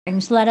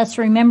let us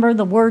remember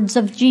the words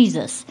of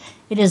Jesus.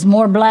 It is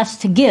more blessed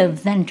to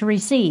give than to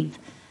receive.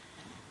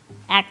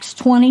 Acts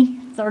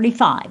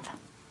 20:35.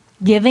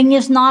 Giving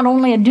is not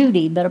only a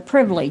duty, but a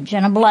privilege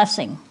and a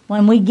blessing.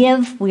 When we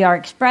give, we are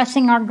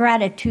expressing our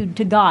gratitude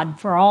to God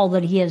for all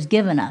that He has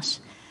given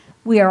us.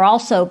 We are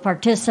also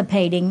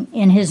participating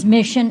in His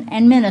mission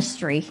and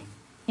ministry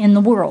in the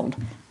world.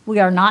 We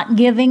are not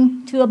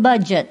giving to a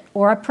budget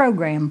or a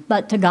program,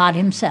 but to God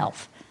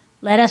Himself.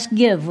 Let us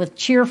give with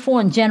cheerful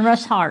and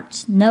generous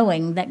hearts,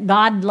 knowing that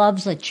God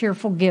loves a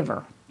cheerful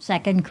giver.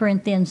 2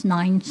 Corinthians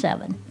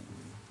 9:7.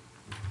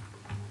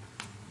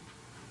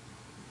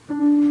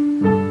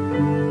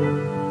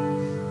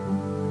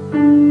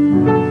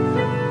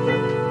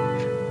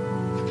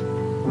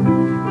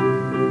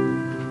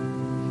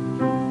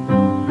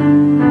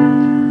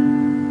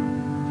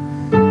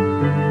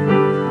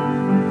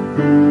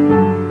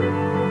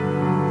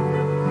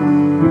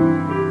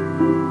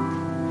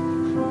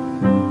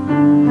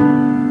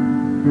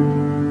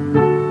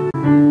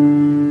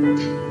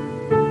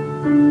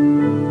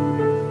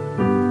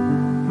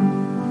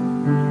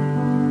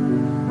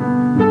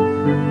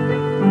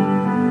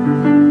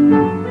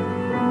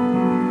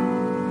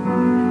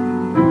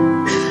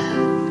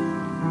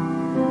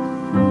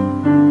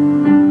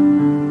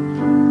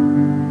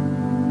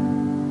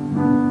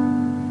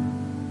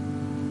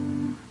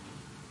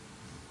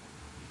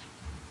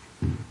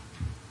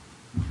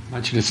 I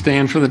want you to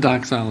stand for the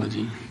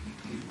doxology.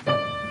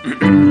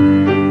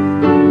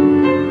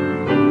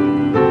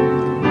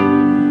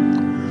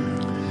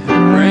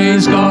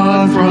 Praise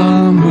God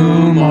from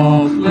whom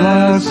all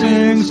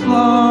blessings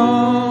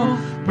flow.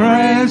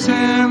 Praise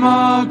Him,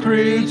 all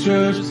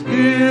creatures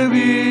here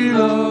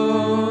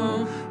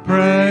below.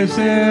 Praise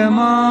Him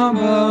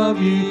above,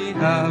 ye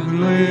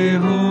heavenly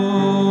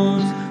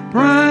hosts.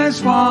 Praise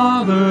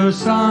Father,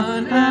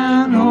 Son,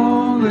 and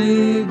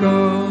Holy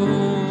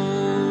Ghost.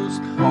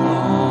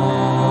 Amen.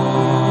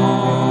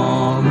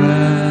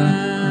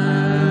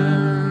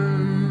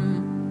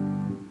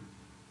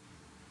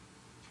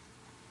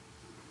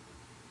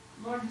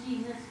 Lord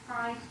Jesus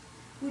Christ,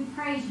 we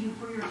praise You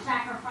for Your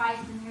sacrifice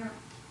and Your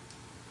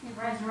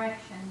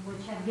resurrection,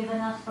 which have given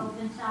us hope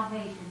and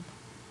salvation.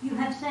 You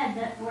have said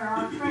that where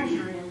our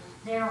treasure is,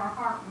 there our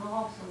heart will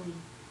also be.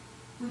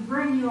 We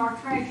bring You our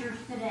treasures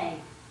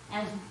today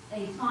as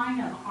a sign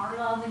of our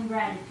love and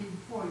gratitude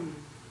for You.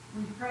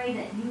 We pray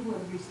that You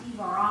would receive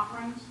our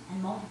offerings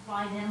and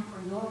multiply them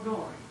for Your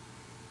glory.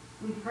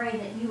 We pray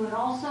that You would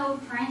also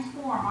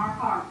transform our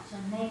hearts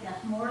and make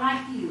us more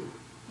like You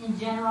in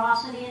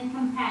generosity and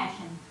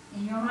compassion.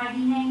 In Your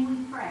mighty name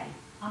we pray.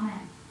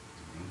 Amen.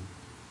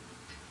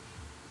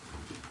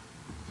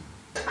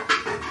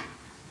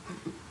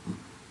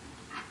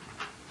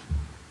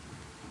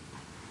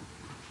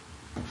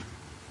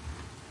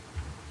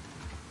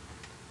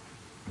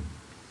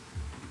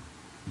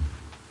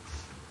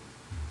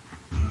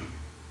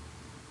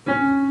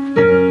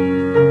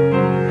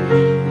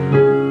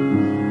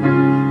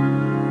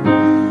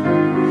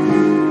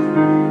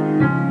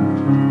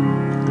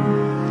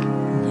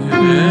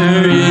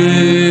 There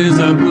is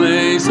a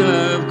place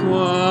of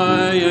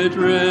quiet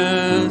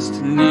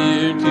rest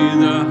near to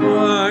the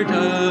heart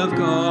of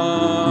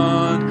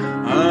God,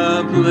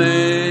 a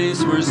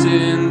place where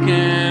sin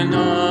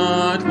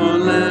cannot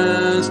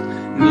molest,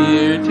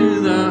 near to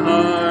the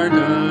heart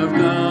of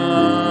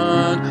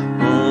God.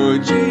 O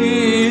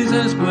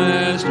Jesus,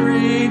 blessed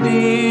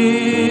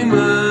Redeemer,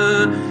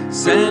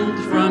 sent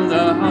from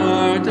the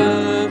heart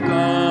of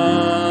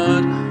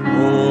God,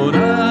 hold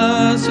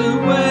us who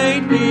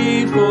wait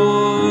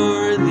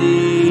before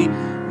Thee,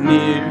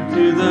 near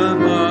to the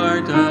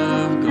heart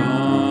of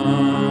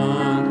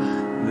God.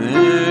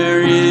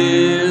 There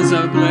is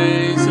a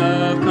place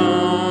of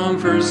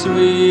comfort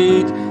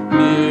sweet,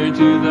 near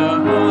to the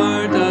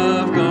heart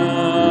of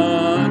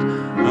God,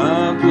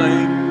 a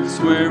place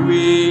where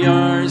we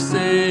our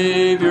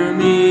Savior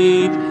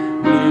meet,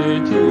 near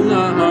to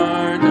the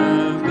heart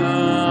of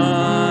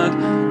God.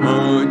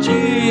 O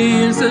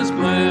Jesus,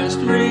 blessed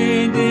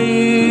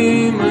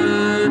Redeemer,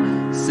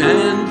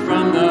 sent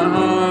from the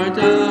heart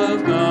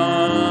of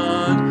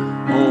God,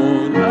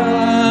 hold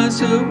us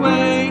who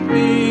wait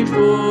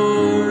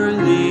before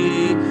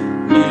Thee,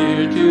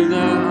 near to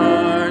the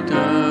heart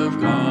of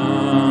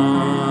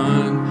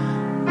God.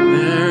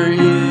 There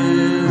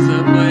is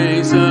a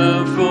place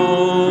of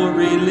full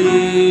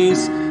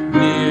release,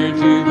 near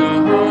to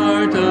the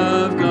heart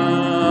of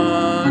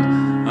God,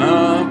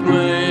 a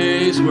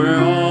place where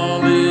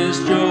all is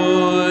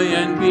joy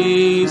and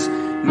peace,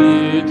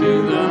 near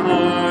to the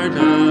heart